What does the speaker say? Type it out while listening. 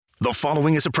The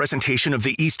following is a presentation of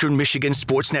the Eastern Michigan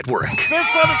Sports Network. Spins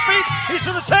on his feet. He's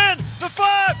to the 10, the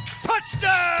 5.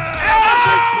 Touchdown!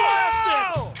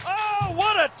 Oh,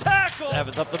 what a tackle!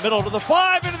 Evans up the middle to the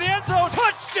 5, into the end zone.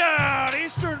 Touchdown,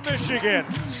 Eastern Michigan!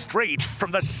 Straight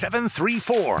from the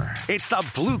 734. It's the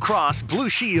Blue Cross Blue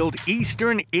Shield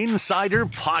Eastern Insider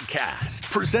Podcast.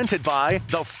 Presented by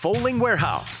The Foaling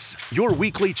Warehouse. Your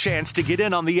weekly chance to get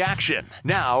in on the action.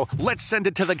 Now, let's send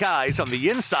it to the guys on the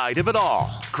inside of it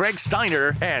all. Greg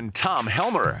Steiner and Tom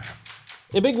Helmer.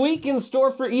 A big week in store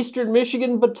for Eastern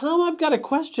Michigan, but Tom, I've got a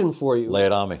question for you. Lay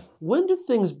it on me. When do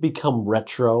things become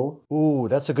retro? Ooh,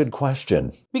 that's a good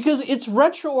question. Because it's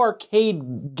Retro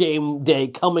Arcade Game Day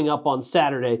coming up on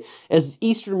Saturday as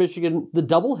Eastern Michigan, the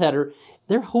doubleheader,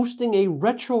 they're hosting a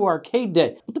Retro Arcade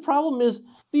Day. But the problem is,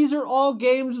 these are all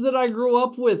games that I grew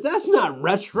up with. That's not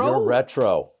retro. You're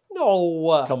retro.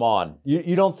 No. Come on.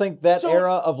 You don't think that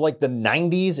era of like the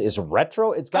 90s is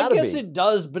retro? It's got to be. I guess it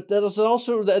does, but does it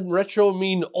also then retro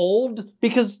mean old?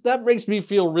 Because that makes me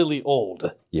feel really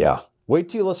old. Yeah. Wait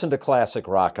till you listen to classic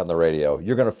rock on the radio.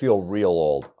 You're going to feel real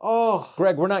old. Oh.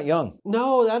 Greg, we're not young.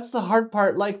 No, that's the hard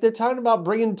part. Like, they're talking about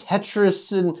bringing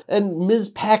Tetris and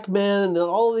Ms. Pac-Man and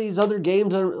all these other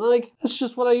games. And like, that's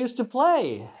just what I used to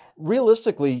play.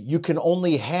 Realistically, you can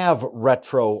only have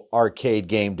retro arcade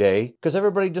game day because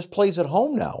everybody just plays at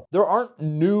home now. There aren't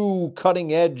new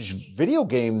cutting edge video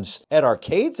games at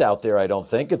arcades out there, I don't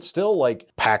think. It's still like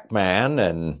Pac-Man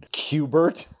and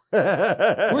Q*bert.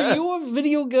 Were you a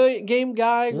video game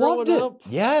guy growing up?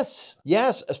 Yes,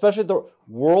 especially the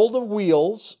World of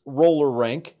Wheels roller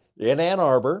rink in Ann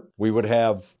Arbor. We would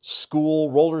have school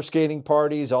roller skating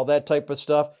parties, all that type of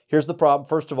stuff. Here's the problem.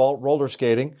 First of all, roller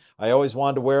skating. I always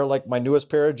wanted to wear like my newest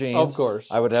pair of jeans. Of course.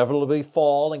 I would inevitably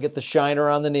fall and get the shiner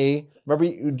on the knee. Remember,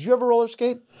 did you ever roller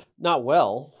skate? Not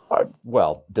well.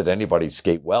 Well, did anybody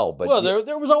skate well? But well,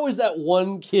 there was always that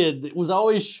one kid that was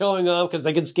always showing up because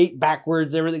they could skate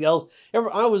backwards, everything else.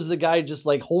 I was the guy just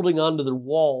like holding onto the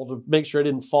wall to make sure I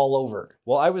didn't fall over.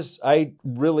 Well, I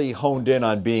really honed in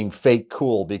on being fake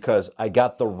cool because I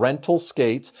got the rental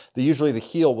skates. Usually the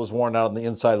heel was worn out on the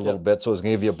inside a little bit, so it was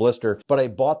going to give you a blister. But I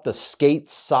bought the skate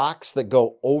socks that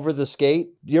go over the skate.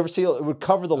 You ever see it would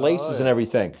cover the laces and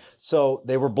everything. So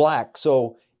they were black.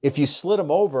 So if you slid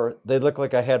them over, they looked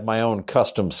like I had my own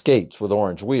custom skates with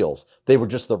orange wheels. They were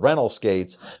just the rental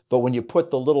skates. But when you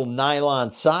put the little nylon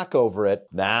sock over it,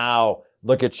 now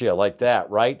look at you like that,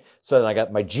 right? So then I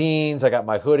got my jeans, I got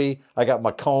my hoodie, I got my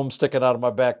comb sticking out of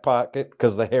my back pocket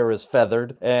because the hair is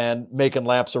feathered and making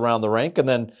laps around the rink. And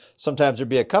then sometimes there'd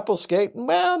be a couple skating.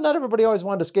 Well, not everybody always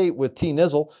wanted to skate with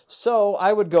T-Nizzle. So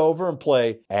I would go over and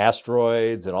play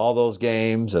Asteroids and all those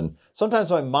games. And sometimes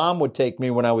my mom would take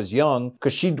me when I was young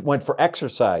because she went for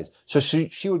exercise. So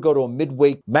she would go to a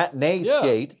midweek matinee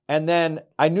skate. And then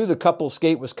I knew the couple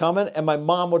skate was coming and my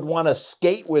mom would want to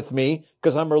skate with me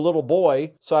because I'm her little boy.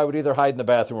 So I would either hide in the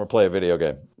bathroom or play a video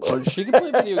game. Well, she could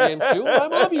play video games too. My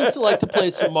mom used to like to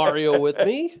play some Mario with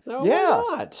me. No, yeah.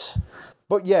 Why not?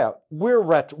 But yeah, we're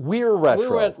retro. We're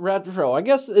retro. I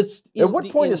guess it's... At what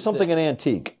point is something an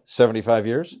antique? 75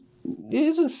 years?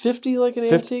 Isn't 50 like an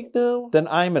antique now? Then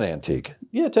I'm an antique.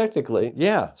 Yeah, technically.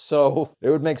 Yeah, so it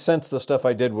would make sense the stuff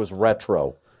I did was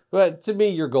retro. But to me,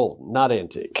 you're golden, not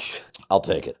antique. I'll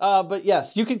take it. But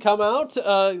yes, you can come out.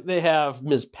 They have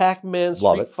Ms. Pac-Man,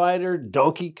 Street Fighter,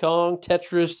 Donkey Kong,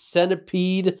 Tetris,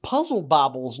 Centipede. Puzzle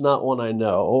Bobble's not one I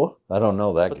know. I don't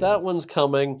know that game. But that one's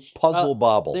coming. Puzzle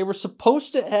Bobble. They were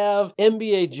supposed to have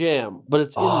NBA Jam, but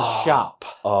it's in the shop.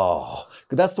 Oh,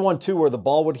 that's the one too where the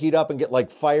ball would heat up and get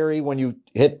like fiery when you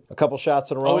hit a couple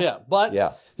shots in a row. Oh yeah, but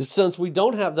since we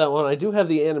don't have that one, I do have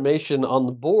the animation on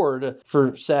the board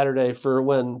for Saturday for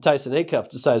when Tyson Acuff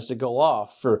decides to go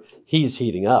off for he's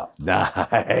heating up.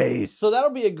 Nice. So that'll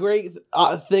be a great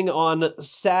thing on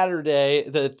Saturday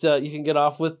that you can get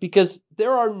off with because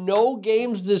there are no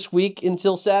games this week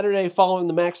until Saturday following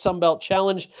the Max Sunbelt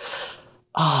Challenge.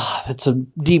 That's a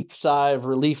deep sigh of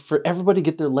relief for everybody to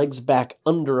get their legs back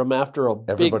under them after a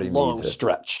big, long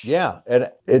stretch. Yeah, and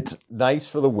it's nice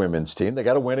for the women's team. They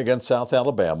got to win against South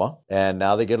Alabama, and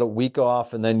now they get a week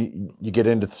off, and then you get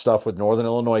into the stuff with Northern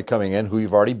Illinois coming in, who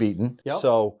you've already beaten. Yep.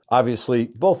 So, obviously,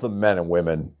 both the men and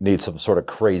women need some sort of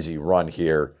crazy run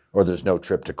here, or there's no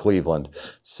trip to Cleveland.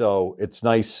 So it's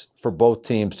nice for both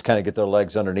teams to kind of get their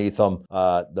legs underneath them.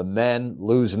 The men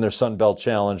losing their Sun Belt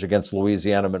Challenge against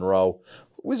Louisiana Monroe.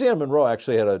 Louisiana Monroe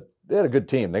actually had a good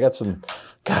team. They got some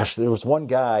Gosh, there was one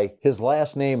guy, his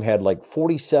last name had like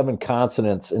 47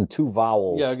 consonants and 2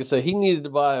 vowels. Yeah, I could say he needed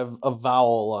to buy a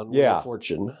vowel on Wheel of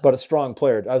Fortune. But a strong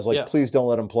player. I was like, please don't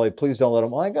let him play. Please don't let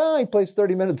him. I'm like, he plays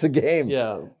 30 minutes a game.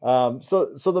 Yeah.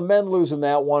 So the men losing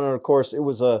that one. And of course, it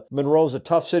was Monroe's a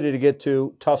tough city to get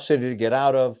to, tough city to get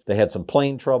out of. They had some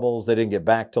plane troubles. They didn't get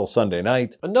back till Sunday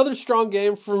night. Another strong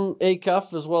game from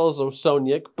Acuff as well as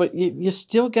Osoniec, but you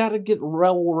still got to get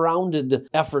well-rounded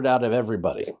effort out of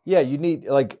everybody. Yeah, you need,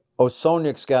 like,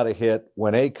 Osoniec's got to hit.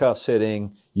 When Acuff's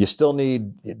hitting, you still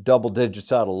need double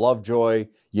digits out of Lovejoy.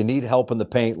 You need help in the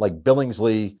paint. Like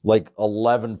Billingsley, like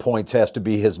 11 points has to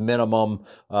be his minimum.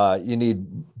 You need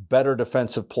better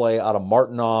defensive play out of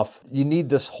Martinoff. You need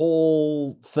this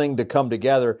whole thing to come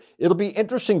together. It'll be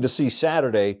interesting to see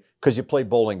Saturday because you play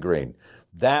Bowling Green.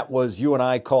 That was, you and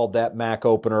I called that MAC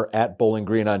opener at Bowling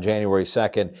Green on January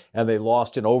 2nd, and they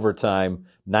lost in overtime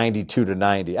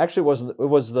 92-90. Actually,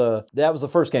 that was the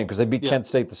first game because they beat Kent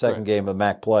State the second game of the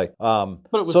MAC play. But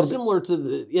it was similar to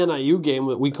the NIU game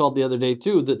that we called the other day,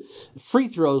 too, that free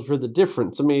throws were the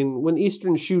difference. I mean, when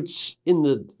Eastern shoots in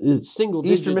the single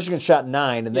digits. Eastern Michigan shot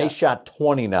 9, and they shot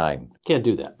 29. Can't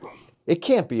do that. It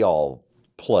can't be all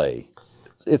play.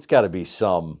 It's got to be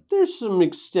some. There's some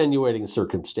extenuating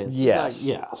circumstances. Yes.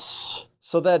 Yes.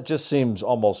 So that just seems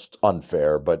almost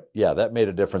unfair. But yeah, that made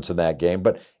a difference in that game.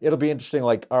 But it'll be interesting.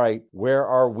 Like, all right, where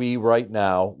are we right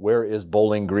now? Where is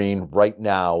Bowling Green right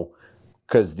now?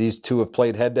 Because these two have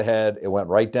played head to head. It went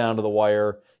right down to the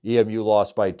wire. EMU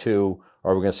lost by 2.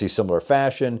 Are we going to see similar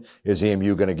fashion? Is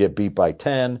EMU going to get beat by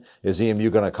 10? Is EMU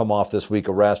going to come off this week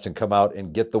of rest and come out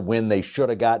and get the win they should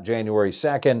have got January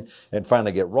 2nd and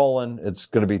finally get rolling? It's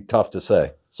going to be tough to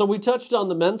say. So we touched on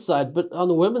the men's side, but on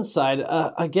the women's side,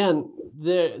 again,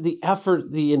 the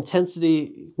effort, the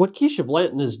intensity, what Keisha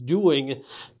Blanton is doing,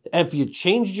 if you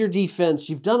changed your defense,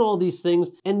 you've done all these things,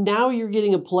 and now you're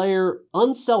getting a player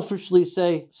unselfishly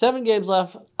say, 7 games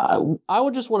left, I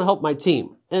would just want to help my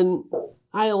team. And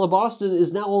Ayala Boston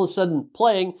is now all of a sudden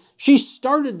playing. She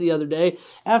started the other day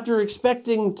after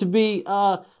expecting to be,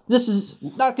 this is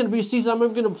not going to be a season I'm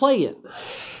ever going to play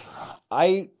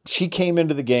in. She came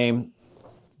into the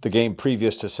game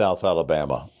previous to South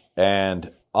Alabama,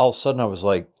 and all of a sudden I was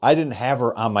like, I didn't have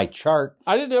her on my chart.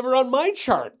 I didn't have her on my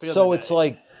chart. So it's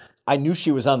like, I knew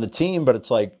she was on the team, but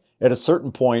it's like, at a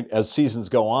certain point, as seasons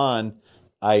go on,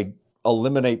 I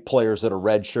eliminate players that are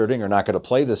redshirting or not going to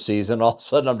play this season. All of a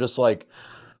sudden, I'm just like,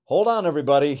 hold on,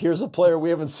 everybody. Here's a player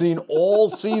we haven't seen all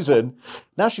season.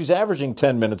 Now she's averaging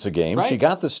 10 minutes a game. Right. She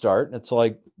got the start. And it's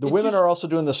like, the women are also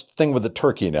doing this thing with the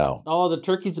turkey now. Oh, the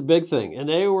turkey's a big thing. And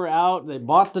they were out. They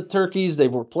bought the turkeys. They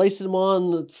were placing them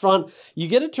on the front. You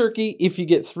get a turkey if you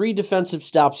get 3 defensive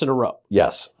stops in a row.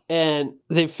 Yes. And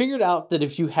they figured out that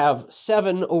if you have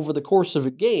 7 over the course of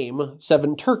a game,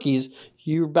 7 turkeys,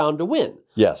 you're bound to win.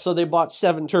 Yes. So they bought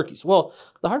 7 turkeys. Well,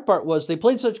 the hard part was they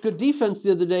played such good defense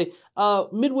the other day.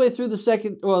 Midway through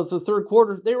the third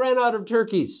quarter, they ran out of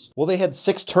turkeys. Well, they had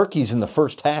 6 turkeys in the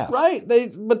first half. Right. They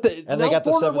got the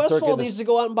Porter 7th Westfall needs to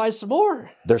go out and buy some more.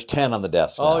 There's 10 on the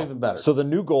desk now. Oh, even better. So the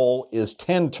new goal is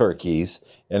 10 turkeys,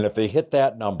 and if they hit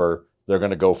that number, they're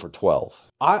going to go for 12.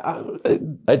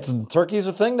 Turkey's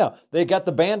a thing now. They got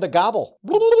the band to gobble.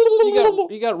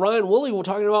 You got Ryan Woolley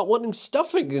talking about wanting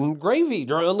stuffing and gravy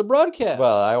on the broadcast.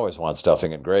 Well, I always want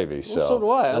stuffing and gravy. So do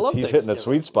I. I love he's hitting a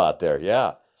sweet spot there.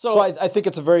 Yeah. So I think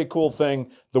it's a very cool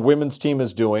thing the women's team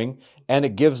is doing, and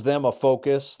it gives them a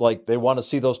focus. Like, they want to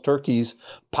see those turkeys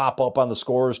pop up on the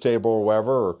scorer's table or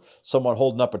wherever, or someone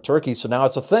holding up a turkey. So now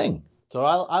it's a thing. So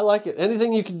I like it.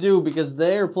 Anything you can do, because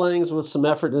they are playing with some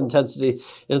effort and intensity,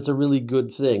 and it's a really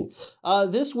good thing.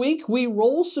 This week, we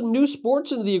roll some new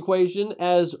sports into the equation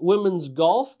as women's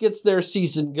golf gets their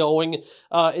season going.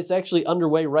 It's actually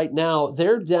underway right now.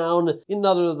 They're down in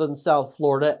none other than South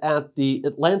Florida at the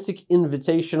Atlantic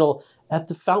Invitational at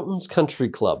the Fountains Country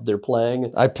Club. They're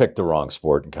playing. I picked the wrong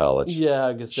sport in college. Yeah,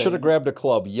 I guess. Should have grabbed a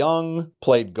club. Young,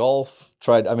 played golf,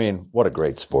 what a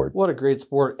great sport. What a great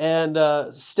sport. And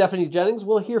Stephanie Jennings,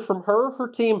 we'll hear from her. Her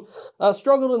team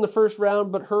struggled in the first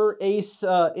round, but her ace,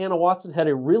 Anna Watson, had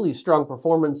a really strong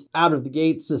performance out of the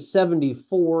gates, a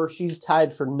 74. She's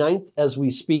tied for 9th as we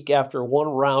speak after 1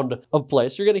 round of play.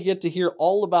 So you're going to get to hear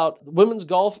all about women's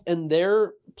golf and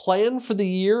their plan for the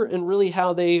year and really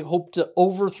how they hope to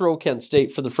overthrow Kent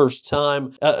State for the first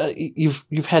time.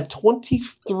 You've had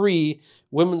 23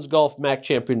 women's golf MAC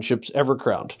championships ever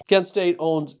crowned. Kent State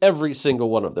owns every single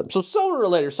one of them. So sooner or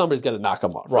later, somebody's got to knock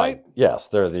them off, right? Yes,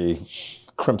 they're the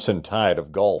Crimson Tide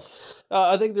of golf.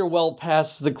 I think they're well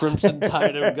past the Crimson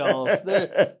Tide of golf.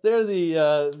 They're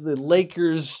the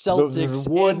Lakers, Celtics,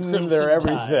 They're wooden. and They're Crimson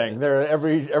everything. Tide. They're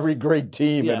every great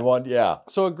team in one. Yeah.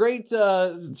 So a great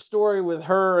story with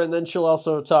her, and then she'll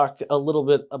also talk a little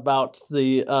bit about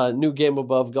the new Game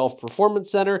Above Golf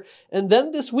Performance Center. And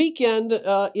then this weekend,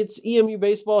 it's EMU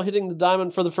baseball hitting the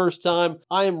diamond for the first time.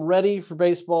 I am ready for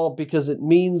baseball because it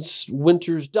means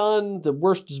winter's done. The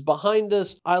worst is behind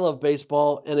us. I love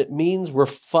baseball, and it means we're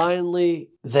finally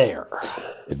there.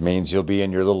 It means you'll be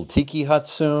in your little tiki hut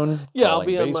soon. Yeah, I'll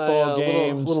be baseball on my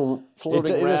games. little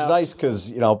floating It is raft. nice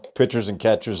because, pitchers and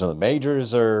catchers in the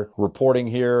majors are reporting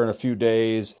here in a few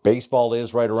days. Baseball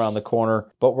is right around the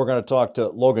corner. But we're going to talk to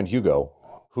Logan Hugo,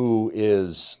 who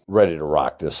is ready to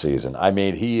rock this season. I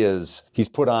mean, he's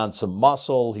put on some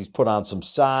muscle. He's put on some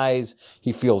size.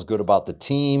 He feels good about the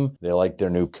team. They like their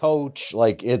new coach.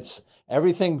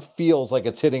 Everything feels like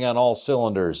it's hitting on all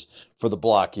cylinders for the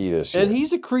Block E this year. And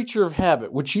he's a creature of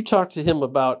habit, which you talked to him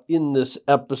about in this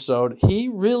episode. He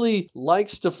really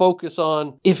likes to focus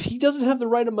on if he doesn't have the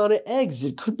right amount of eggs,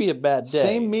 it could be a bad day.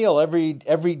 Same meal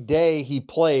every day he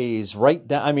plays, right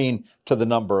down, to the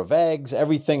number of eggs.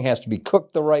 Everything has to be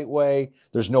cooked the right way.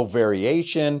 There's no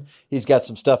variation. He's got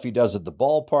some stuff he does at the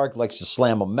ballpark, likes to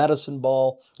slam a medicine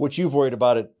ball, which you've worried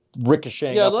about it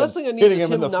ricocheting Yeah, up the last and thing I need hitting is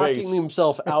him in the knocking face.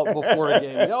 himself out before a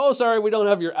game. Oh, sorry, we don't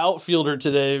have your outfielder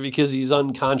today because he's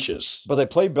unconscious. But they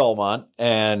play Belmont,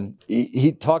 and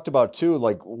he talked about, too,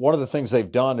 one of the things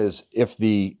they've done is if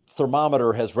the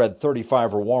thermometer has read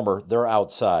 35 or warmer, they're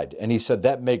outside. And he said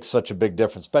that makes such a big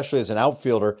difference, especially as an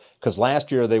outfielder, because last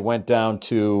year they went down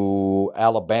to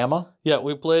Alabama. Yeah,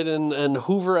 we played in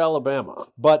Hoover, Alabama.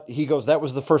 But he goes, that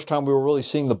was the first time we were really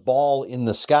seeing the ball in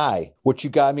the sky, which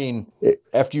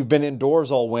after you've been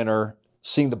indoors all winter,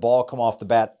 seeing the ball come off the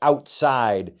bat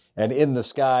outside and in the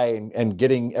sky and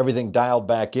getting everything dialed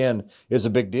back in is a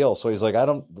big deal. So he's like,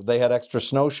 they had extra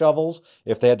snow shovels.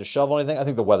 If they had to shovel anything, I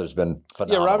think the weather's been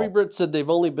phenomenal. Yeah, Robbie Britt said they've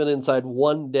only been inside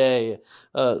one day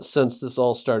since this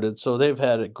all started. So they've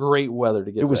had a great weather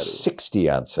to get ready. It was 60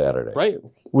 on Saturday. Right. It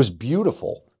was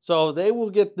beautiful. So they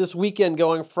will get this weekend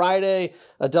going. Friday,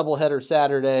 a doubleheader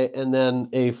Saturday, and then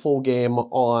a full game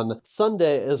on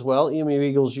Sunday as well. EMU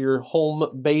Eagles, your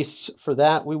home base for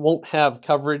that. We won't have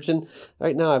coverage, and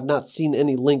right now I've not seen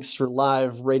any links for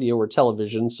live radio or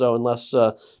television, so unless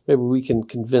maybe we can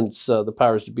convince the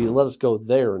powers to be, let us go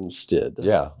there instead.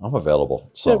 Yeah, I'm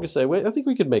available. So Yeah, I was gonna say, I think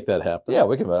we could make that happen. yeah,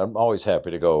 we can. I'm always happy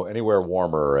to go anywhere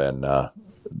warmer and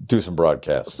do some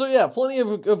broadcasts. So yeah, plenty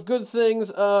of good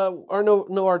things.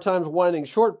 Our time's winding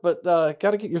short, but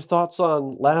got to get your thoughts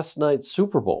on last night's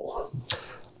Super Bowl.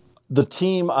 The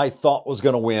team I thought was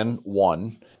going to win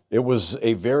won. It was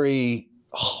a very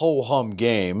ho-hum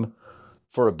game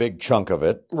for a big chunk of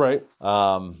it. Right.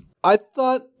 I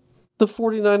thought the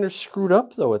 49ers screwed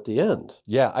up, though, at the end.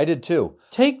 Yeah, I did too.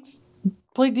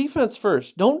 Play defense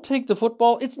first. Don't take the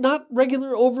football. It's not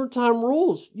regular overtime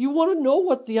rules. You want to know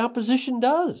what the opposition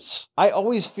does. I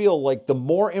always feel like the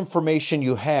more information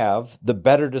you have, the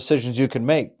better decisions you can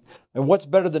make. And what's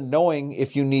better than knowing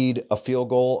if you need a field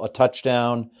goal, a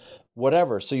touchdown,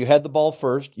 whatever. So you had the ball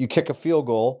first, you kick a field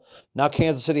goal. Now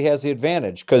Kansas City has the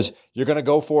advantage because you're going to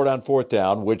go for it on fourth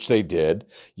down, which they did.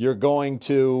 You're going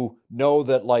to know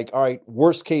that, all right,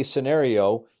 worst case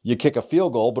scenario, you kick a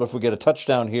field goal, but if we get a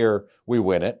touchdown here, we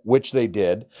win it, which they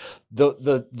did.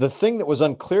 The thing that was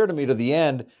unclear to me to the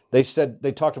end, they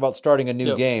talked about starting a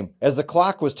new game. As the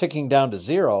clock was ticking down to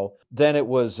 0, then it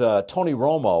was Tony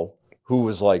Romo who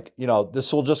was like,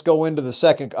 this will just go into the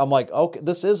second. I'm like, okay,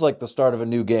 this is like the start of a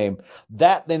new game.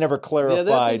 That they never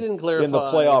clarified in the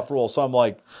playoff rule. So I'm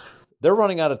like, they're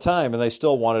running out of time, and they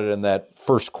still wanted it in that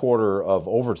first quarter of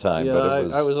overtime. Yeah,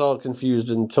 but I was all confused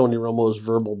in Tony Romo's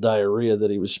verbal diarrhea that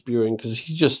he was spewing because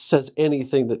he just says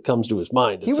anything that comes to his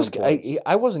mind.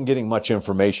 I wasn't getting much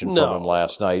information from him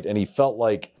last night, and he felt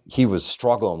like he was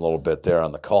struggling a little bit there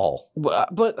on the call.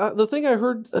 But the thing I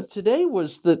heard today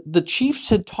was that the Chiefs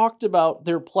had talked about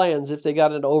their plans if they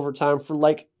got into overtime for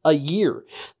a year.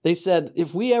 They said,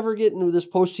 if we ever get into this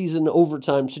postseason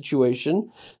overtime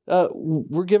situation,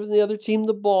 we're giving the other team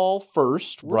the ball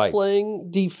first. We're playing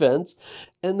defense.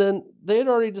 And then they had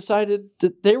already decided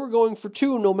that they were going for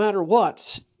 2 no matter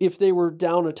what if they were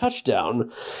down a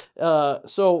touchdown. But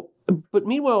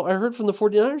meanwhile, I heard from the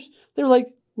 49ers, they were like,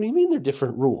 what do you mean they're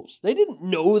different rules? They didn't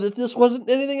know that this wasn't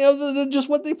anything other than just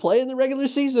what they play in the regular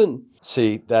season.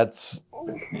 See, that's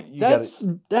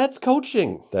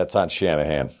coaching. That's on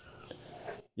Shanahan.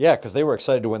 Yeah, because they were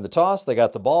excited to win the toss. They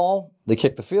got the ball. They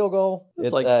kicked the field goal.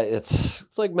 It's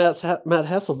like Matt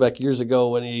Hasselbeck years ago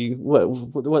when he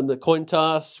won the coin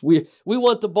toss. We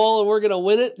want the ball and we're going to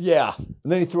win it. Yeah,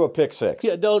 and then he threw a pick six.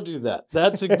 Yeah, don't do that.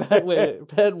 That's a bad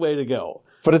way to go.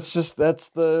 But it's just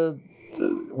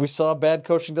we saw bad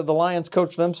coaching. Did the Lions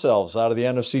coach themselves out of the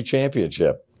NFC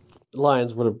Championship?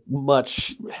 Lions would have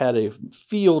had a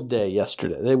field day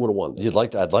yesterday. They would have won.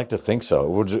 I'd like to think so. It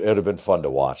would have been fun to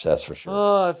watch. That's for sure.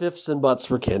 Oh, if ifs and buts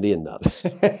were candy and nuts.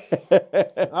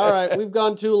 All right, we've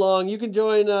gone too long. You can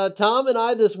join Tom and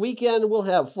I this weekend. We'll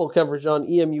have full coverage on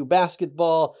EMU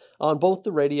basketball on both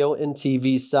the radio and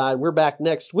TV side. We're back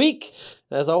next week.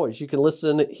 As always, you can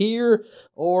listen here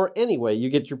or anyway you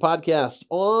get your podcast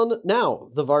on now,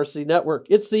 the Varsity Network.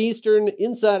 It's the Eastern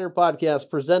Insider Podcast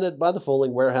presented by the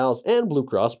Fowling Warehouse and Blue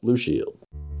Cross Blue Shield.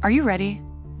 Are you ready?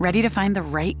 Ready to find the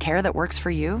right care that works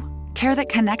for you? Care that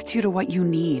connects you to what you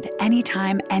need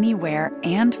anytime, anywhere,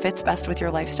 and fits best with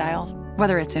your lifestyle?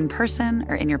 Whether it's in person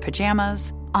or in your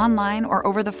pajamas, online or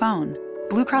over the phone,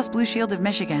 Blue Cross Blue Shield of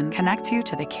Michigan connects you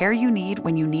to the care you need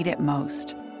when you need it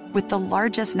most. With the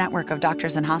largest network of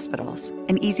doctors and hospitals,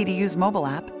 an easy-to-use mobile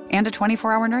app, and a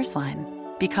 24-hour nurse line.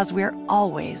 Because we're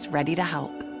always ready to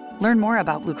help. Learn more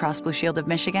about Blue Cross Blue Shield of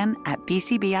Michigan at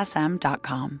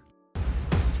bcbsm.com.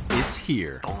 It's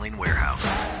here. Fowling Warehouse.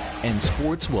 And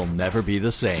sports will never be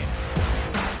the same.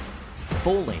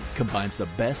 Bowling combines the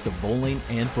best of bowling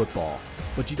and football.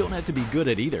 But you don't have to be good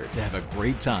at either to have a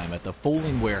great time at the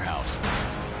Fowling Warehouse.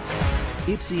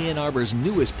 Ypsi Ann Arbor's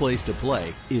newest place to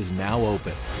play is now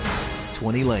open.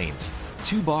 20 lanes,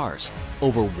 2 bars,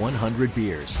 over 100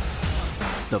 beers.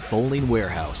 The Fowling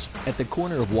Warehouse at the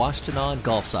corner of Washtenaw and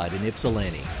Gulfside in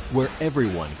Ypsilanti, where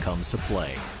everyone comes to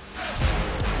play.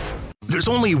 There's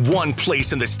only one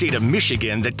place in the state of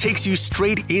Michigan that takes you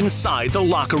straight inside the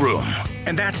locker room.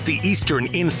 And that's the Eastern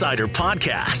Insider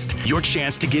Podcast. Your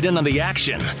chance to get in on the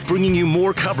action, bringing you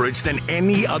more coverage than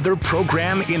any other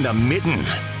program in the mitten.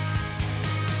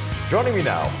 Joining me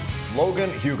now,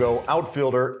 Logan Hugo,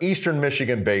 outfielder, Eastern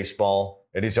Michigan baseball,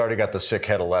 and he's already got the sick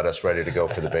head of lettuce ready to go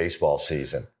for the baseball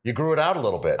season. You grew it out a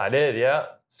little bit. I did, yeah.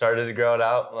 Started to grow it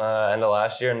out end of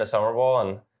last year in the summer ball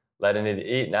and letting it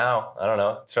eat now. I don't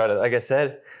know. Like I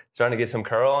said, trying to get some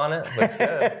curl on it. Looks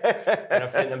good. And I'm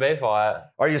fitting a baseball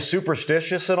hat. Are you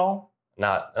superstitious at all?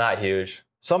 Not huge.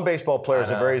 Some baseball players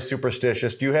are very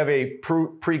superstitious. Do you have a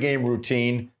pregame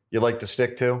routine you like to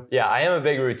stick to? Yeah, I am a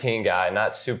big routine guy.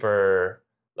 Not super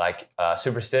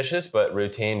superstitious, but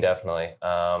routine definitely.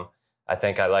 I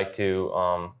think I like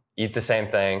to eat the same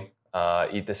thing,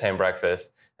 eat the same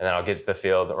breakfast, and then I'll get to the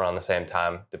field around the same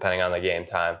time, depending on the game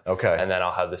time. Okay. And then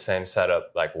I'll have the same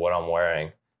setup, like what I'm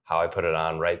wearing, how I put it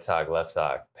on, right sock, left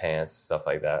sock, pants, stuff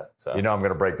like that. So I'm going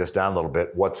to break this down a little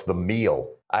bit. What's the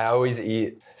meal? I always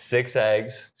eat 6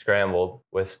 eggs scrambled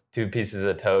with 2 pieces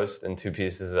of toast and 2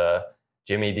 pieces of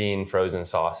Jimmy Dean frozen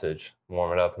sausage.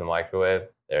 Warm it up in the microwave.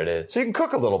 There it is. So you can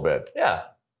cook a little bit. Yeah.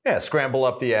 Yeah, scramble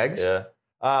up the eggs.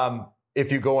 Yeah.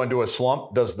 If you go into a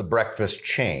slump, does the breakfast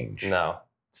change? No.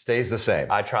 Stays the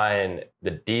same. I try and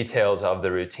the details of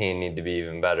the routine need to be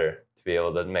even better to be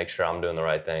able to make sure I'm doing the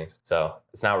right things. So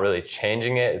it's not really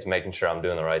changing it. It's making sure I'm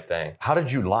doing the right thing. How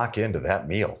did you lock into that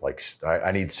meal? Like,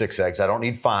 I need 6 eggs. I don't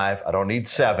need 5. I don't need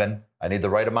 7. I need the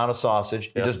right amount of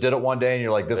sausage. You just did it one day and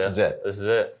you're like, this is it. This is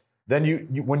it. Then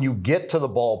you when you get to the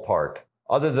ballpark,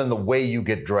 other than the way you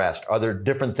get dressed, are there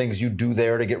different things you do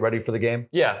there to get ready for the game?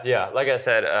 Yeah. Like I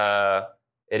said,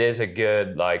 it is a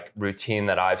good routine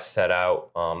that I've set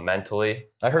out mentally.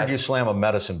 I heard you slam a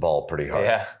medicine ball pretty hard.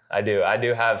 Yeah, I do. I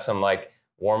do have some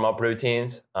warm-up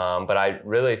routines, but I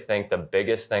really think the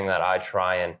biggest thing that I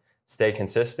try and stay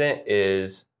consistent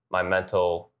is my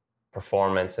mental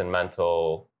performance and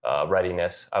mental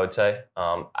readiness, I would say.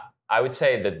 I would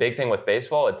say the big thing with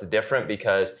baseball, it's different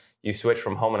because you switch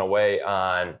from home and away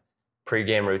on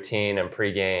pregame routine and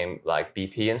pregame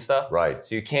BP and stuff. Right.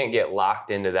 So you can't get locked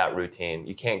into that routine.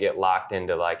 You can't get locked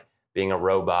into being a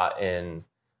robot and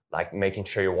making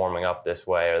sure you're warming up this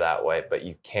way or that way, but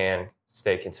you can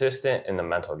stay consistent in the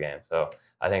mental game. So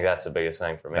I think that's the biggest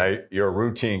thing for me. Now, you're a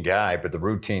routine guy, but the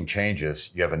routine changes.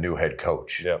 You have a new head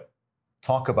coach. Yep.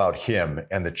 Talk about him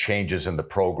and the changes in the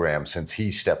program since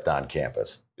he stepped on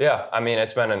campus. Yeah, I mean,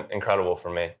 it's been incredible for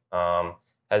me.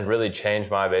 Has really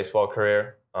changed my baseball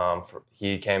career.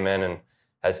 He came in and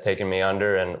has taken me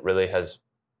under and really has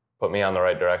put me on the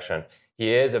right direction.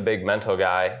 He is a big mental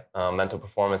guy, mental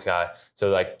performance guy.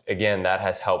 So again, that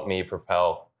has helped me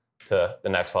propel to the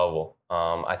next level.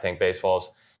 I think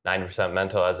baseball's 90%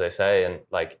 mental, as they say, and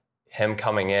him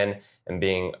coming in and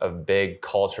being a big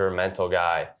culture mental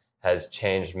guy has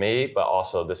changed me, but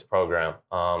also this program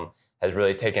has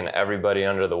really taken everybody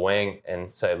under the wing and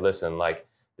said, listen, like,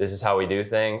 this is how we do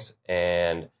things,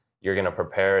 and you're going to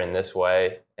prepare in this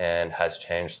way, and has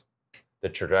changed the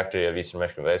trajectory of Eastern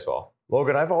Michigan baseball.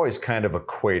 Logan, I've always kind of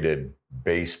equated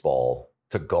baseball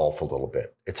to golf a little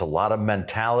bit. It's a lot of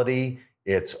mentality.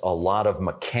 It's a lot of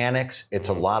mechanics. It's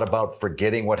a lot about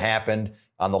forgetting what happened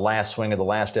on the last swing of the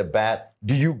last at bat.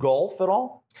 Do you golf at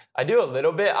all? I do a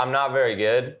little bit. I'm not very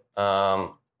good.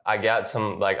 I got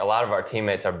some, like, a lot of our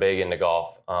teammates are big into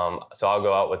golf. So I'll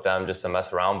go out with them just to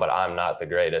mess around, but I'm not the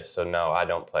greatest. So no, I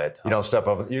don't play a ton. You don't step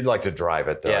up. You'd like to drive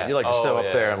it, though. Yeah. You like to step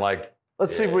up there and, like,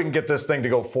 let's see if we can get this thing to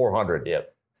go 400.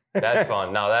 Yep. That's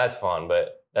fun. No, that's fun.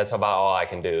 But that's about all I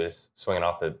can do is swinging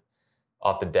off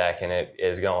the deck, and it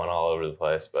is going all over the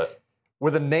place. But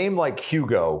with a name like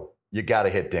Hugo, you got to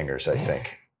hit dingers, I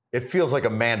think. It feels like a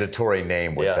mandatory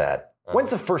name with that.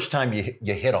 When's the first time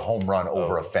you hit a home run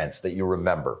over a fence that you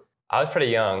remember? I was pretty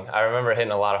young. I remember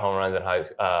hitting a lot of home runs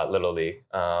in Little League.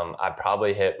 I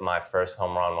probably hit my first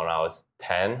home run when I was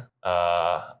 10.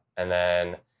 And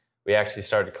then we actually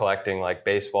started collecting, like,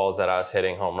 baseballs that I was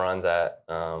hitting home runs at.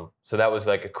 So that was,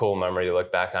 like, a cool memory to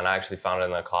look back on. I actually found it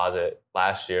in the closet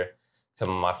last year, some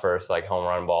of my first, like, home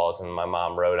run balls, and my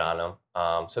mom wrote on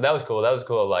them. So that was cool. That was a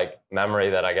cool, like,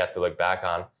 memory that I got to look back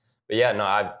on. But yeah,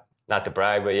 no, not to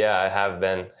brag, but yeah, I have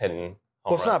been hitting home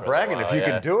Well, it's not bragging if you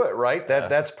can do it, right?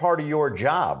 That's part of your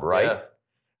job, right?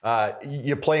 Yeah.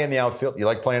 You play in the outfield. You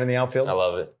like playing in the outfield? I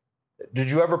love it. Did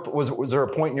you ever, was there a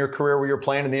point in your career where you were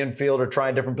playing in the infield or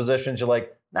trying different positions? You're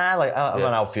like, nah, I'm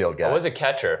an outfield guy. I was a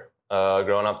catcher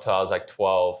growing up till I was like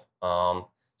 12.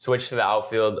 Switched to the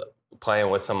outfield playing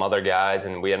with some other guys,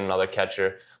 and we had another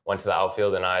catcher, went to the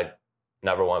outfield, and I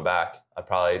never went back. I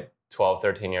probably 12,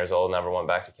 13 years old, never went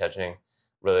back to catching.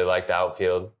 Really liked the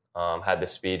outfield, had the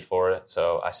speed for it,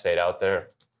 so I stayed out there.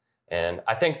 And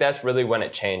I think that's really when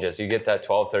it changes. You get that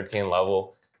 12, 13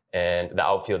 level, and the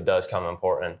outfield does come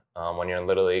important. When you're in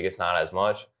Little League, it's not as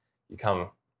much. You come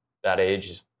that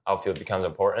age, outfield becomes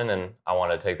important, and I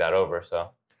want to take that over. So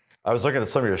I was looking at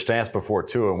some of your stats before,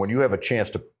 too, and when you have a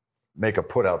chance to make a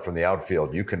put out from the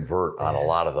outfield, you convert on a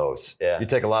lot of those. Yeah. You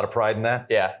take a lot of pride in that?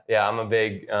 Yeah, I'm a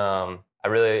big I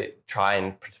really try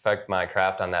and perfect my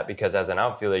craft on that, because as an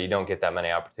outfielder, you don't get that many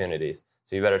opportunities.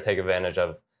 So you better take advantage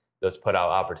of those put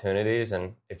out opportunities.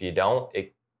 And if you don't,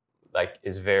 it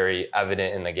is very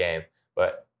evident in the game.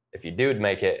 But if you do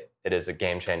make it, it is a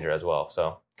game changer as well.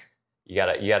 So you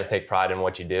gotta take pride in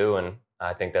what you do. And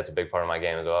I think that's a big part of my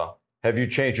game as well. Have you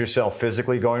changed yourself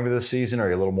physically going into this season? Are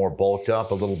you a little more bulked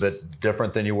up, a little bit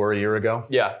different than you were a year ago?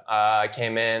 Yeah, I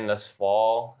came in this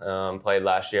fall, played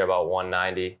last year about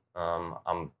 190.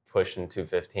 I'm pushing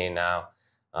 215 now.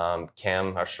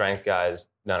 Cam, our strength guy, has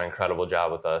done an incredible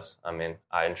job with us. I mean,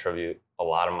 I attribute a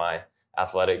lot of my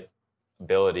athletic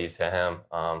ability to him.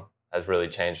 Has really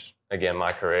changed, again,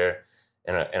 my career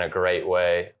in a great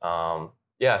way.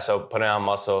 So putting on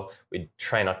muscle, we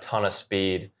train a ton of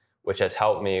speed, which has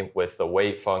helped me with the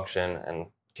weight function, and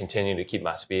continue to keep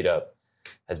my speed up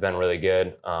has been really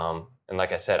good. And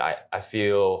like I said, I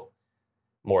feel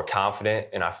more confident,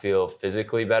 and I feel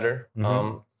physically better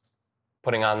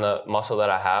putting on the muscle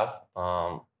that I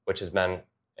have, which has been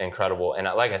incredible. And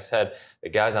like I said, the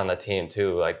guys on the team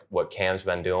too, like what Cam's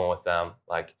been doing with them,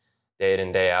 like day in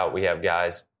and day out, we have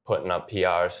guys putting up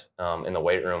PRs in the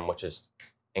weight room, which is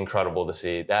incredible to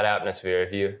see. That atmosphere,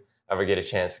 if you ever get a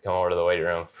chance to come over to the weight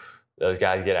room, those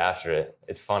guys get after it.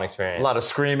 It's a fun experience. A lot of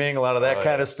screaming, a lot of that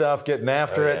kind of stuff, getting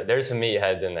after it. There's some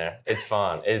meatheads in there. It's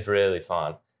fun. It's really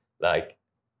fun. Like,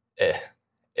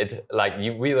 it's like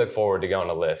we look forward to going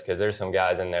to lift, because there's some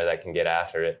guys in there that can get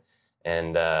after it,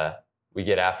 and we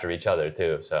get after each other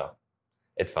too. So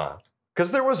it's fun.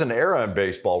 Because there was an era in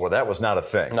baseball where that was not a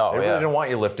thing. No, they really didn't want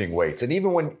you lifting weights. And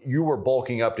even when you were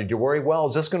bulking up, did you worry, well,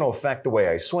 is this going to affect the way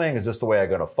I swing? Is this the way I'm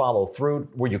going to follow through?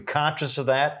 Were you conscious of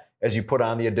that as you put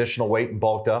on the additional weight and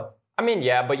bulked up? I mean,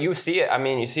 yeah, but you see it. I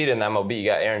mean, you see it in the MLB. You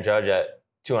got Aaron Judge at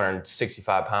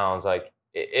 265 pounds. Like,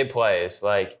 it plays.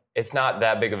 Like, it's not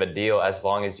that big of a deal as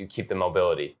long as you keep the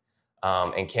mobility.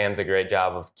 And Cam's a great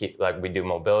job of we do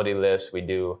mobility lifts. We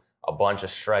do a bunch of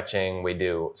stretching. We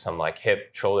do some like hip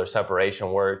shoulder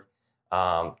separation work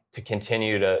to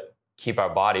continue to keep our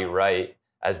body right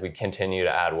as we continue to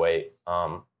add weight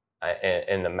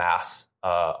in the mass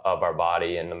of our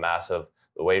body and the mass of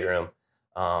the weight room.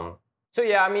 So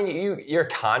yeah, I mean, you're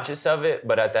conscious of it,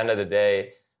 but at the end of the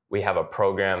day, we have a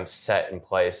program set in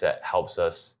place that helps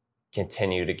us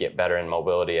continue to get better in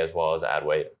mobility as well as add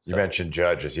weight. You mentioned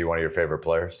Judge. Is he one of your favorite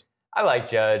players? I like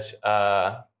Judge.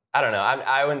 I don't know.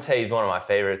 I wouldn't say he's one of my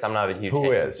favorites. I'm not a huge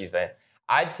fan.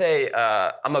 I'd say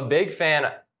I'm a big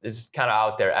fan. This is kind of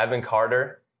out there. Evan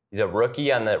Carter. He's a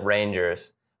rookie on the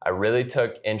Rangers. I really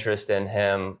took interest in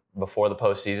him before the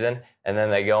postseason, and then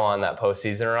they go on that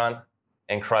postseason run.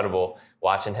 Incredible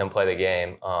watching him play the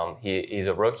game. He's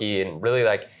a rookie, and really,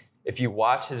 like, if you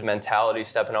watch his mentality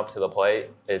stepping up to the plate,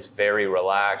 it's very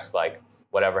relaxed. Like,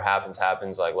 whatever happens,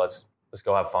 like, let's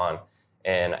go have fun.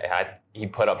 And he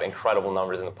put up incredible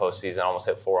numbers in the postseason, almost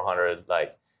hit 400.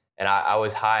 Like, and I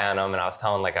was high on him, and I was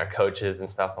telling, like, our coaches and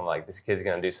stuff, I'm like, this kid's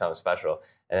gonna do something special.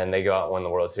 And then they go out and win the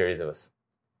World Series. It was,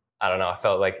 I don't know, I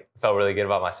felt really good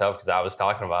about myself because I was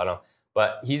talking about him.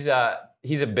 But he's a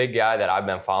big guy that I've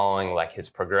been following, like his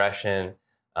progression.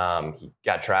 He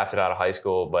got drafted out of high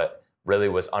school, but really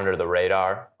was under the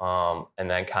radar, and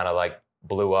then kind of like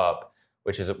blew up,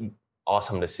 which is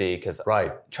awesome to see because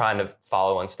trying to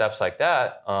follow in steps like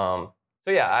that. So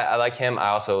yeah, I like him. I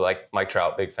also like Mike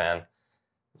Trout, big fan.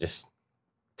 Just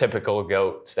typical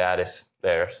GOAT status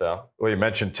there. So, well, you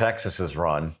mentioned Texas's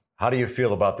run. How do you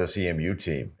feel about this EMU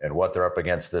team and what they're up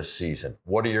against this season?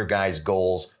 What are your guys'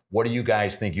 goals? What do you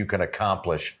guys think you can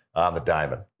accomplish on the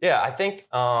diamond? Yeah, I think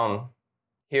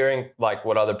hearing like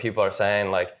what other people are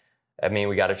saying, like, I mean,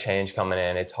 we got a change coming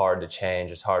in. It's hard to change.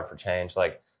 It's hard for change.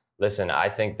 Like, listen, I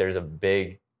think there's a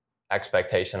big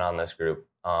expectation on this group.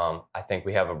 I think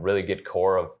we have a really good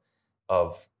core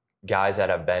of guys that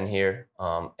have been here.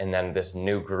 And then this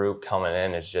new group coming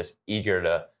in is just eager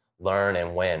to learn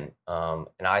and win.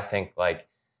 And I think, like,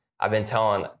 I've been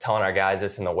telling our guys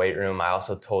this in the weight room. I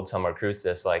also told some recruits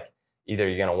this, like, either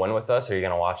you're going to win with us or you're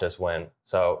going to watch us win.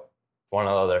 So one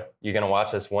or the other, you're going to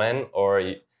watch us win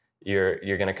or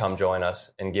you're going to come join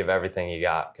us and give everything you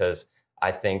got. Because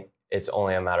I think it's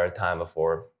only a matter of time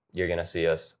before you're going to see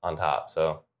us on top.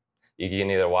 So you can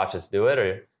either watch us do it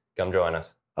or come join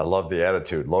us. I love the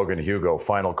attitude. Logan Hugo,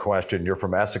 final question. You're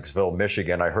from Essexville,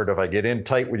 Michigan. I heard if I get in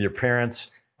tight with your parents,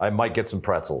 I might get some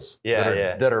pretzels.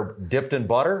 That are dipped in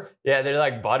butter? Yeah, they're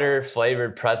like butter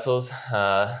flavored pretzels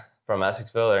from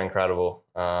Essexville. They're incredible.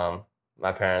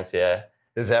 My parents, yeah.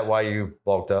 Is that why you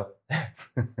bulked up?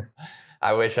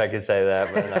 I wish I could say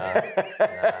that,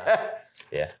 but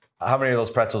yeah. How many of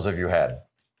those pretzels have you had?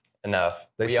 Enough.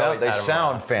 They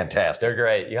sound fantastic. They're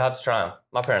great. You have to try them.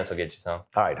 My parents will get you some.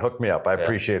 All right, hook me up. I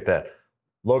appreciate that.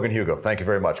 Logan Hugo, thank you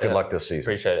very much. Good luck this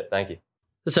season. Appreciate it. Thank you.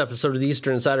 This episode of the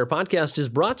Eastern Insider Podcast is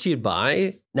brought to you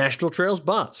by National Trails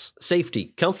Bus.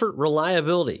 Safety, comfort,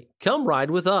 reliability. Come ride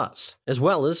with us. As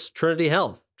well as Trinity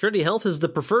Health. Trinity Health is the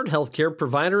preferred healthcare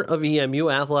provider of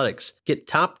EMU athletics. Get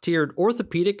top-tiered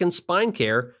orthopedic and spine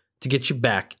care to get you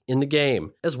back in the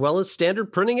game, as well as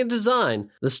Standard Printing and Design,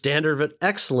 the standard of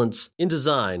excellence in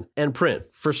design and print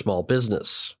for small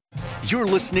business. You're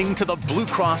listening to the Blue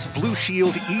Cross Blue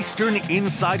Shield Eastern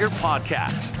Insider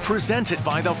Podcast, presented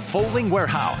by the Foaling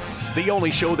Warehouse, the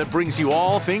only show that brings you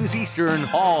all things Eastern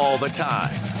all the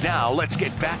time. Now let's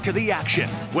get back to the action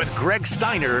with Greg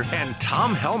Steiner and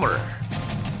Tom Helmer.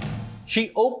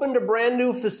 She opened a brand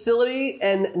new facility,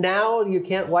 and now you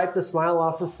can't wipe the smile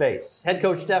off her face. Head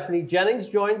coach Stephanie Jennings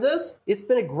joins us. It's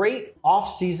been a great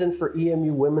off-season for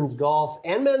EMU women's golf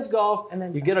and men's golf.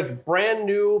 You get a brand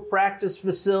new practice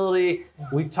facility.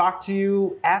 We talked to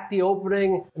you at the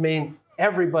opening. I mean,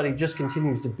 everybody just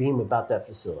continues to beam about that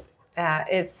facility.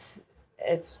 It's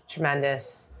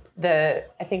tremendous. I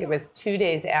think it was 2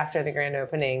 days after the grand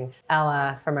opening,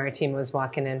 Ella from our team was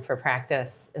walking in for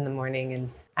practice in the morning,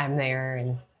 and I'm there,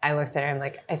 and I looked at her, I'm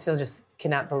like, I still just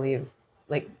cannot believe,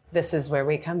 like, this is where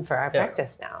we come for our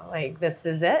practice now. Like, this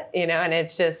is it, and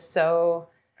it's just so...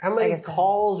 How many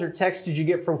calls or texts did you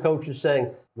get from coaches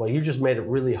saying, well, you just made it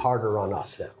really harder on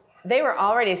us now? They were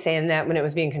already saying that when it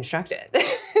was being constructed.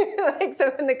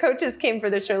 So when the coaches came for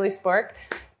the Shirley Spork,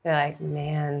 they're like,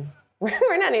 man,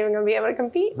 we're not even going to be able to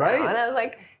compete now. And I was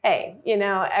like, hey,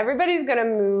 everybody's going to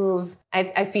move.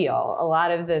 I feel a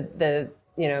lot of the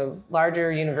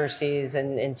larger universities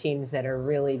and teams that are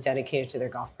really dedicated to their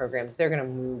golf programs, they're going to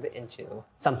move into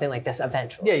something like this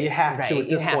eventually. Yeah, you have to at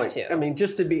this point. I mean,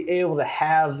 just to be able to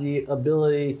have the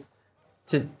ability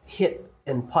to hit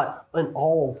and putt in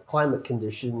all climate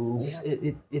conditions,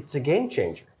 it's a game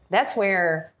changer. That's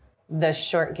where the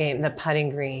short game, the putting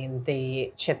green,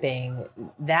 the chipping,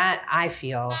 that I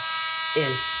feel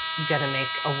is going to make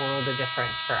a world of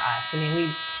difference for us. I mean,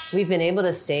 we've been able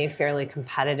to stay fairly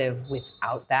competitive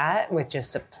without that, with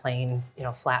just a plain,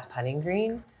 flat putting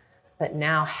green. But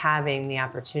now having the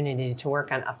opportunity to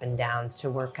work on up and downs, to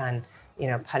work on,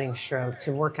 putting stroke,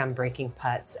 to work on breaking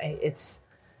putts,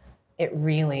 it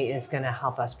really is going to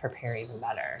help us prepare even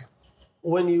better.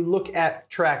 When you look at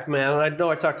TrackMan, and I know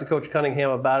I talked to Coach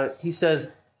Cunningham about it, he says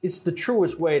it's the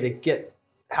truest way to get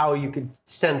how you could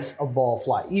sense a ball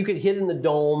fly. You could hit in the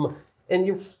dome, and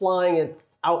you're flying it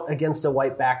out against a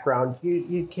white background.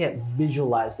 You can't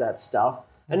visualize that stuff.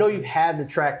 I know you've had the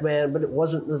TrackMan, but it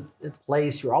wasn't the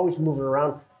place. You're always moving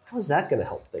around. How is that going to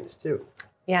help things too?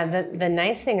 Yeah, the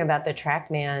nice thing about the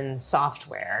TrackMan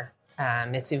software,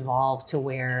 it's evolved to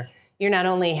where you not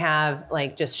only have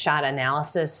like just shot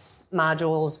analysis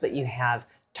modules, but you have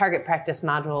target practice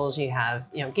modules, you have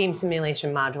game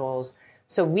simulation modules.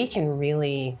 So we can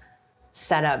really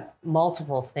set up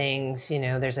multiple things.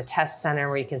 There's a test center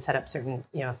where you can set up certain,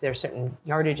 if there's certain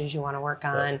yardages you want to work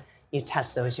on, right. You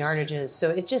test those yardages. So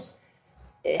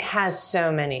it has so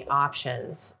many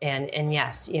options. And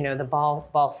yes, the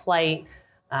ball flight,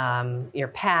 your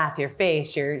path, your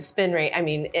face, your spin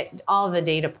rate, all the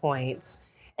data points.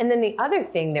 And then the other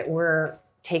thing that we're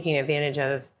taking advantage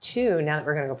of too, now that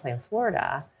we're going to go play in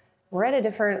Florida, we're at a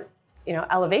different,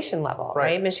 elevation level,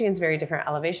 right? Michigan's very different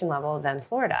elevation level than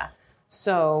Florida.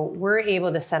 So we're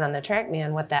able to set on the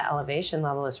TrackMan what that elevation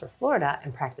level is for Florida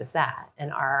and practice that.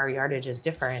 And our yardage is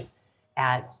different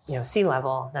at sea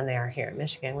level than they are here in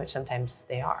Michigan, which sometimes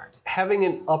they are. Having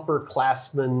an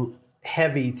upperclassman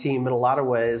heavy team in a lot of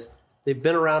ways, they've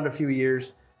been around a few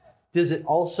years. Does it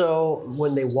also,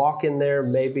 when they walk in there,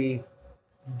 maybe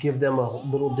give them a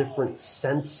little different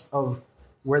sense of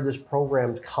where this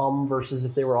program's come versus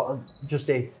if they were just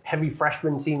a heavy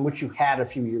freshman team, which you had a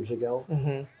few years ago?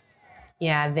 Mm-hmm.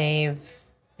 Yeah,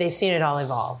 they've seen it all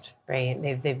evolved, right?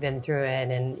 They've been through it,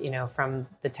 and from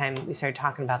the time we started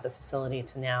talking about the facility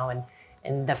to now,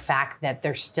 and the fact that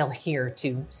they're still here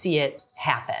to see it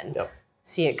happen,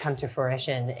 see it come to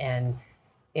fruition, and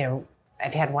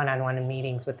I've had one-on-one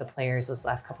meetings with the players those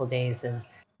last couple of days, and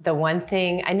the one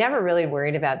thing I never really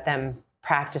worried about them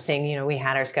practicing. We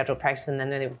had our scheduled practice, and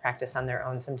then they would practice on their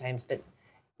own sometimes, but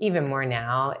even more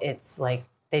now, it's like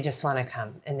they just want to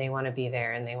come and they want to be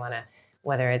there, and they want to.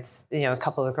 Whether it's, a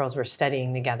couple of girls were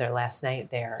studying together last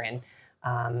night there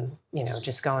and,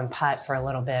 just go and putt for a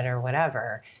little bit or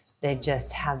whatever. They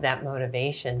just have that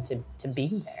motivation to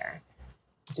be there.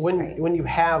 When you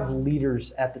have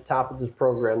leaders at the top of this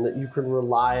program that you can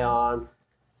rely on,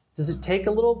 does it take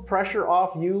a little pressure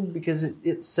off you because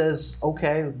it says,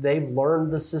 okay, they've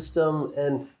learned the system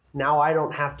and now I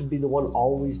don't have to be the one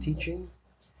always teaching?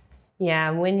 Yeah,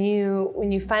 when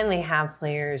you finally have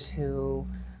players who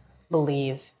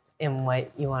believe in what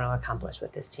you want to accomplish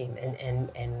with this team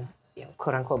and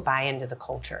quote unquote buy into the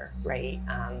culture, right?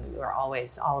 All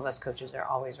of us coaches are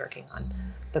always working on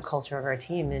the culture of our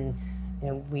team,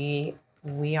 and we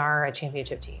are a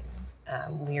championship team.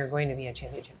 We are going to be a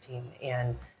championship team,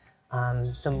 and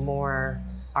the more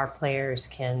our players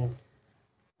can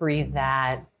breathe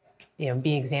that,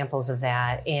 be examples of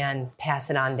that, and pass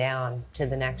it on down to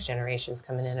the next generations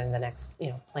coming in and the next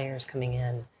players coming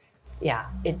in. Yeah,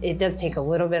 it does take a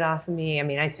little bit off of me.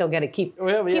 I still got to keep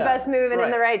us moving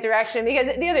in the right direction, because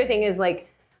the other thing is,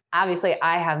 obviously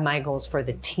I have my goals for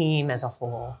the team as a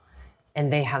whole,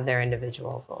 and they have their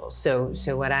individual goals.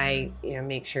 So what I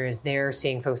make sure is they're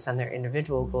staying focused on their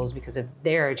individual goals, because if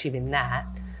they're achieving that,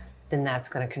 then that's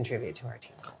going to contribute to our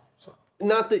team goal. So.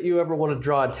 Not that you ever want to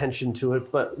draw attention to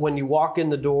it, but when you walk in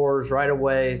the doors right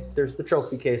away, there's the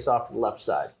trophy case off to the left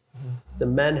side. Mm-hmm. The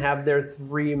men have their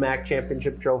 3 MAC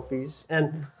championship trophies,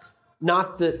 and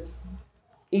not that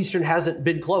Eastern hasn't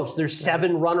been close. There's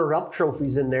 7 runner-up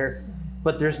trophies in there,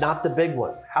 but there's not the big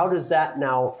one. How does that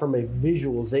now, from a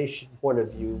visualization point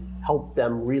of view, help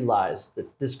them realize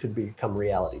that this could become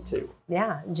reality too?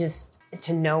 Yeah, just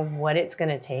to know what it's going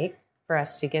to take for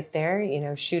us to get there.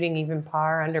 Shooting even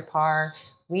par, under par.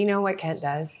 We know what Kent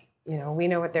does. We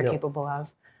know what they're capable of.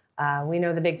 We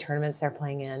know the big tournaments they're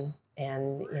playing in.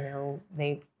 And,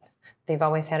 they've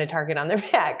always had a target on their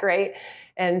back, right?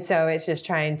 And so it's just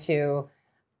trying to,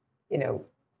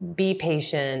 be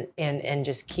patient and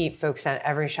just keep focused on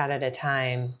every shot at a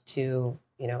time to,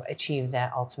 achieve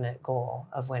that ultimate goal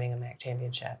of winning a MAC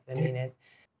championship. The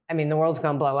world's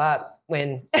going to blow up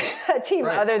when a team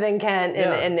other than Kent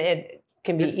and it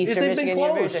can be Eastern Michigan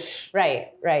University.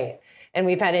 Right. And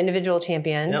we've had individual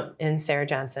champion in Sarah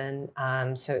Johnson.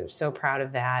 So proud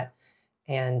of that.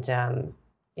 And,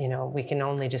 we can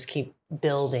only just keep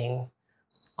building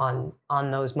on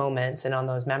those moments and on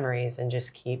those memories and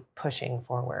just keep pushing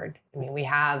forward. We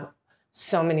have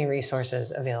so many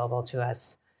resources available to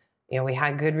us. We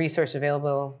had good resource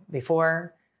available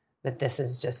before, but this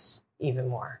is just even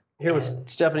more. Here was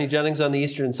Stephanie Jennings on the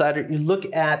Eastern Insider. You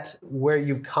look at where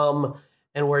you've come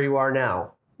and where you are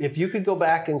now. If you could go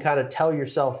back and kind of tell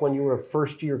yourself when you were a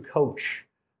first-year coach,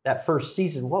 that first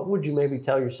season, what would you maybe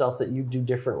tell yourself that you do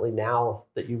differently now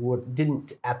that you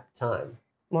didn't at the time?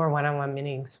 More one-on-one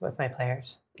meetings with my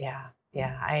players. Yeah.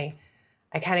 I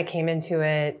kind of came into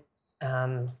it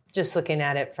just looking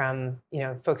at it from,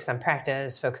 focus on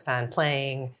practice, focus on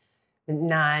playing,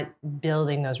 not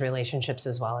building those relationships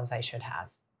as well as I should have.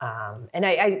 And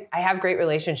I have great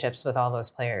relationships with all those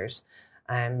players,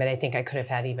 but I think I could have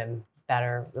had even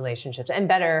better relationships and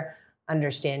better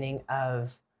understanding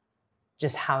of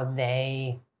just how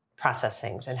they process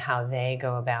things and how they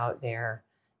go about their,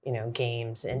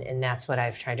 games. And that's what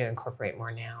I've tried to incorporate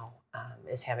more now,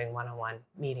 is having one-on-one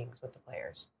meetings with the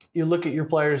players. You look at your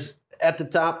players at the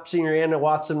top, senior Anna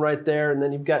Watson right there, and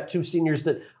then you've got two seniors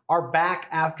that are back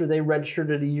after they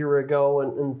redshirted a year ago,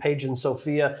 and Paige and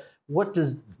Sophia. What do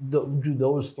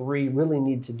those three really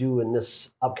need to do in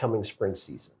this upcoming spring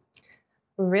season?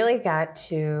 We really got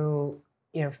to,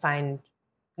 find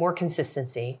more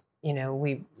consistency.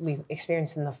 We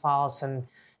experienced in the fall some,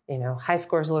 high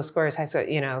scores, low scores, high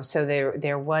scores, so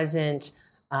there wasn't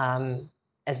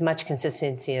as much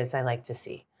consistency as I like to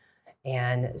see.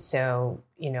 And so,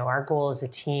 our goal as a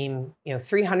team,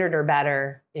 300 or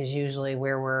better is usually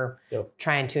where we're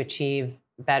trying to achieve.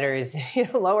 Better is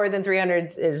lower than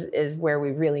 300 is where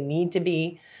we really need to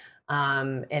be.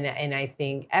 And I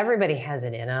think everybody has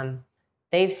it in them.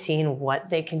 They've seen what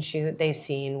they can shoot. They've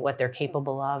seen what they're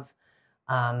capable of.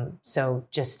 So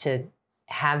just to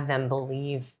have them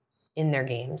believe in their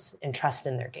games and trust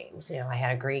in their games. I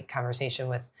had a great conversation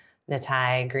with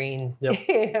Natai Green.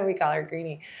 Yep. We call her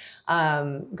Greenie.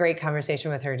 Great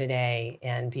conversation with her today,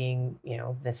 and being,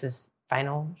 this is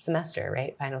final semester,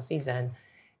 right? Final season.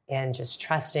 And just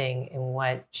trusting in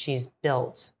what she's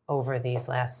built over these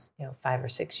last, 5 or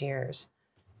 6 years,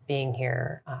 being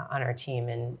here on our team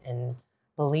and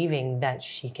believing that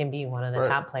she can be one of the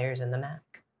top players in the MAC.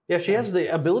 Yeah, she has the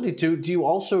ability to. Do you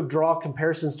also draw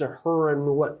comparisons to her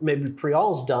and what maybe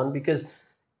Prial's done? Because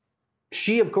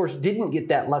she, of course, didn't get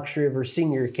that luxury of her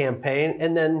senior campaign,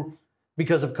 and then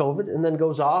because of COVID, and then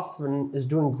goes off and is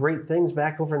doing great things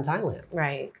back over in Thailand.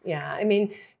 Right, yeah. I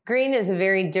mean, Green is a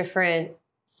very different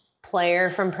player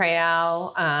from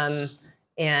Prial,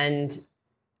 and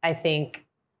I think,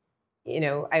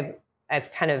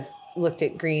 I've kind of looked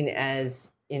at Green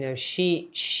as,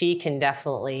 she can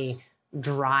definitely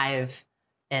drive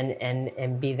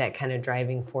and be that kind of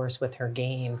driving force with her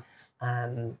game.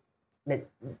 But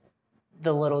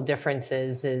the little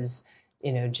differences is,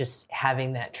 just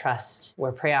having that trust,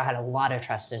 where Prial had a lot of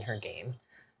trust in her game,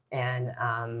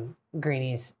 and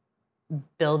Greenie's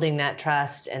building that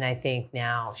trust, and I think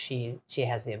now she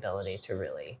has the ability to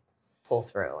really pull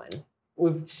through. And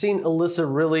we've seen Alyssa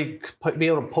really be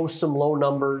able to post some low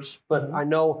numbers, but I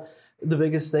know the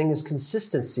biggest thing is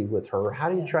consistency with her. How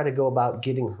do you try to go about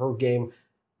getting her game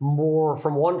more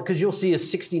from one? Because you'll see a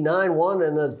 69 one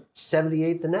and a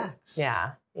 78 the next.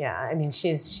 Yeah. I mean,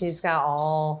 she's got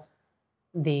all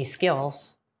the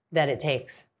skills that it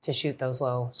takes to shoot those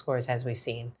low scores, as we've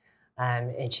seen.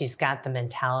 And she's got the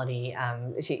mentality.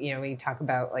 We talk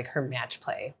about like her match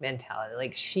play mentality.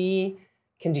 Like, she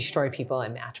can destroy people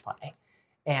in match play.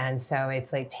 And so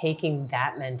it's like taking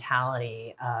that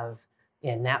mentality of,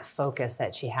 and that focus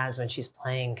that she has when she's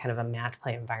playing kind of a match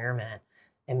play environment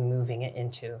and moving it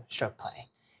into stroke play.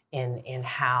 And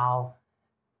how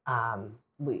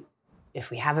if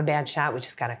we have a bad shot, we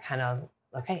just got to kind of,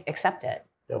 accept it,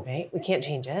 right? We can't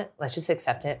change it. Let's just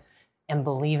accept it and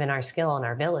believe in our skill and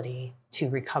our ability to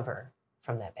recover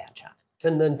from that bad shot.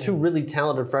 And then two really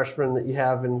talented freshmen that you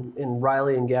have in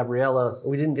Riley and Gabriella.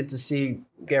 We didn't get to see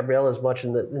Gabriella as much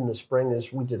in the spring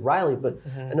as we did Riley, but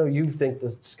I know you think the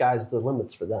sky's the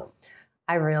limits for them.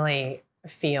 I really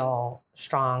feel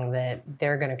strong that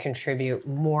they're going to contribute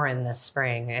more in this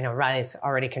spring. I know Riley's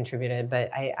already contributed,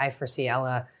 but I foresee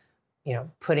Ella,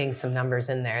 putting some numbers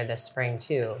in there this spring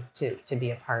too, to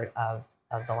be a part of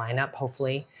the lineup,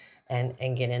 hopefully, and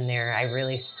get in there. I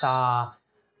really saw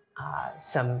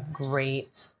some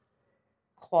great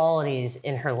qualities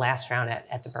in her last round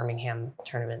at the Birmingham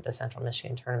tournament, the Central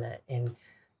Michigan tournament. And,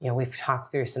 we've talked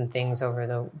through some things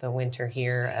over the winter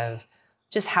here of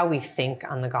just how we think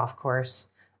on the golf course.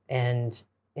 And,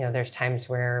 there's times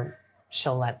where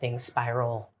she'll let things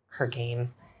spiral her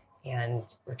game, and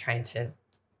we're trying to,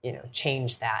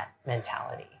 change that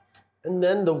mentality. And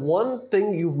then the one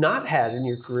thing you've not had in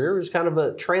your career is kind of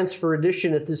a transfer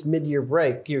addition at this mid-year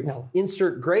break. You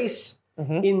insert Grace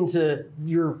into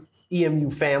your EMU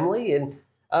family, and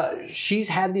she's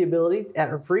had the ability at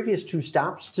her previous 2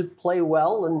 stops to play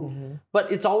well,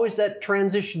 but it's always that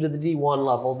transition to the D1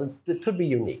 level that could be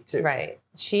unique too. Right.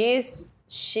 She's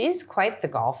quite the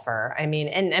golfer. I mean,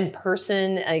 and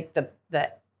person, like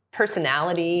the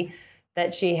personality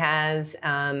that she has,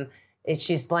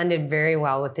 she's blended very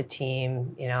well with the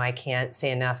team. You know, I can't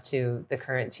say enough to the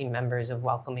current team members of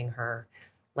welcoming her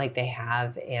like they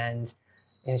have. And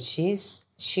you know,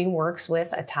 she works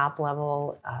with a top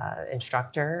level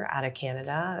instructor out of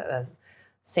Canada,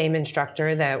 same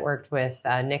instructor that worked with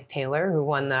Nick Taylor, who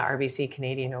won the RBC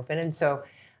Canadian Open. And so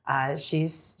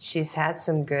she's had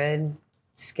some good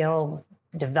skill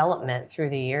development through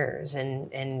the years.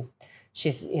 And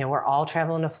she's, you know, we're all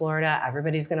traveling to Florida.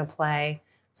 Everybody's going to play.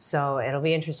 So it'll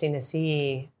be interesting to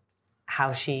see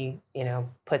how she, you know,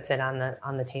 puts it on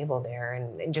the table there.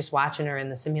 And just watching her in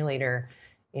the simulator,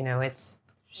 you know,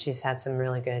 she's had some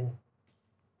really good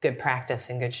practice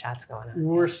and good shots going on.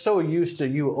 We're so used to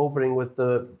you opening with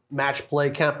the match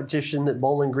play competition that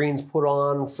Bowling Green's put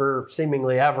on for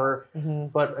seemingly ever,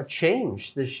 but a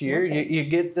change this year. Okay. You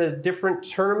get the different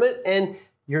tournament, and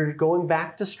you're going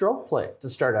back to stroke play to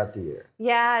start out the year.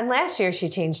 Yeah, and last year she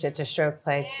changed it to stroke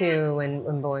play too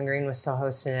when Bowling Green was still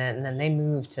hosting it, and then they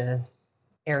moved to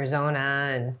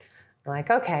Arizona, and we're like,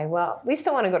 okay, well, we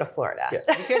still want to go to Florida. Yeah,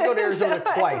 you can't go to Arizona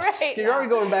twice. Right, you're already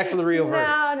going back for the Rio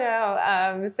Verde.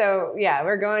 No. So, yeah,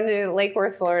 we're going to Lake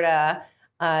Worth, Florida.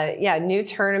 New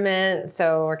tournament,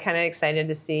 so we're kind of excited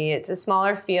to see. It's a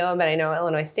smaller field, but I know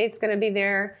Illinois State's going to be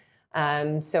there.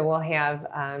 So we'll have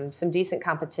some decent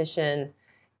competition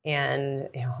and,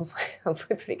 you know,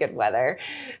 hopefully pretty good weather.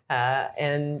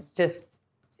 And just,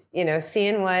 you know,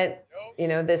 seeing what, you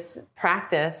know, this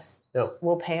practice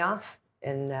will pay off.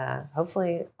 And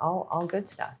hopefully all good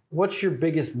stuff. What's your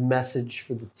biggest message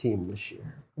for the team this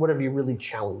year? What have you really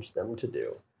challenged them to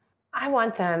do? I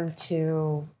want them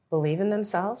to believe in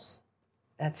themselves.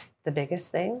 That's the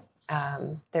biggest thing.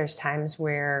 There's times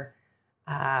where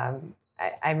I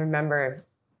remember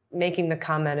making the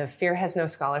comment of fear has no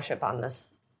scholarship on this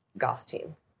golf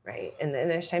team, right? And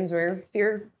there's times where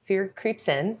fear creeps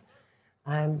in,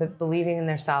 but believing in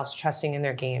themselves, trusting in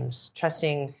their games,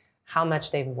 trusting how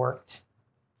much they've worked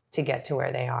to get to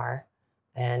where they are,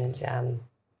 and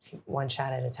one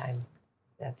shot at a time.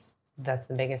 That's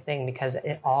the biggest thing, because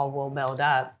it all will build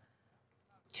up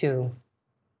to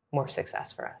more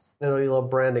success for us. I know you love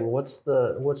branding. What's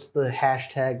the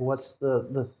hashtag? What's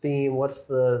the theme? What's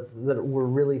that we're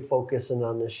really focusing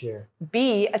on this year?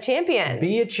 Be a champion.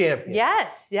 Be a champion.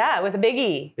 Yes, yeah, with a big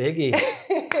E. Big E.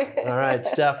 All right,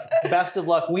 Steph. Best of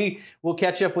luck. We will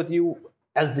catch up with you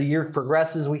as the year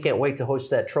progresses. We can't wait to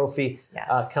host that trophy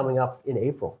coming up in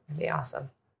April. That'd be awesome.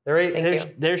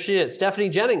 There she is, Stephanie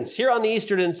Jennings, here on the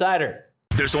Eastern Insider.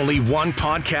 There's only one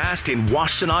podcast in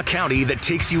Washtenaw County that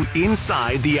takes you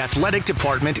inside the athletic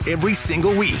department every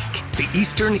single week. The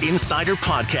Eastern Insider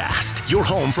Podcast, your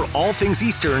home for all things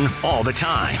Eastern all the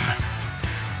time.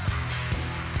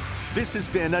 This has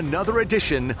been another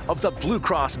edition of the Blue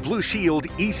Cross Blue Shield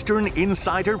Eastern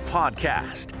Insider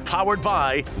Podcast, powered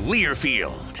by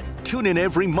Learfield. Tune in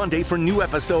every Monday for new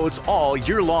episodes all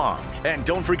year long. And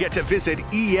don't forget to visit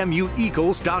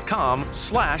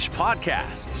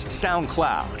emueagles.com/podcasts,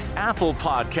 SoundCloud, Apple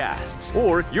Podcasts,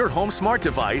 or your home smart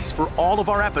device for all of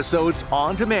our episodes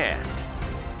on demand.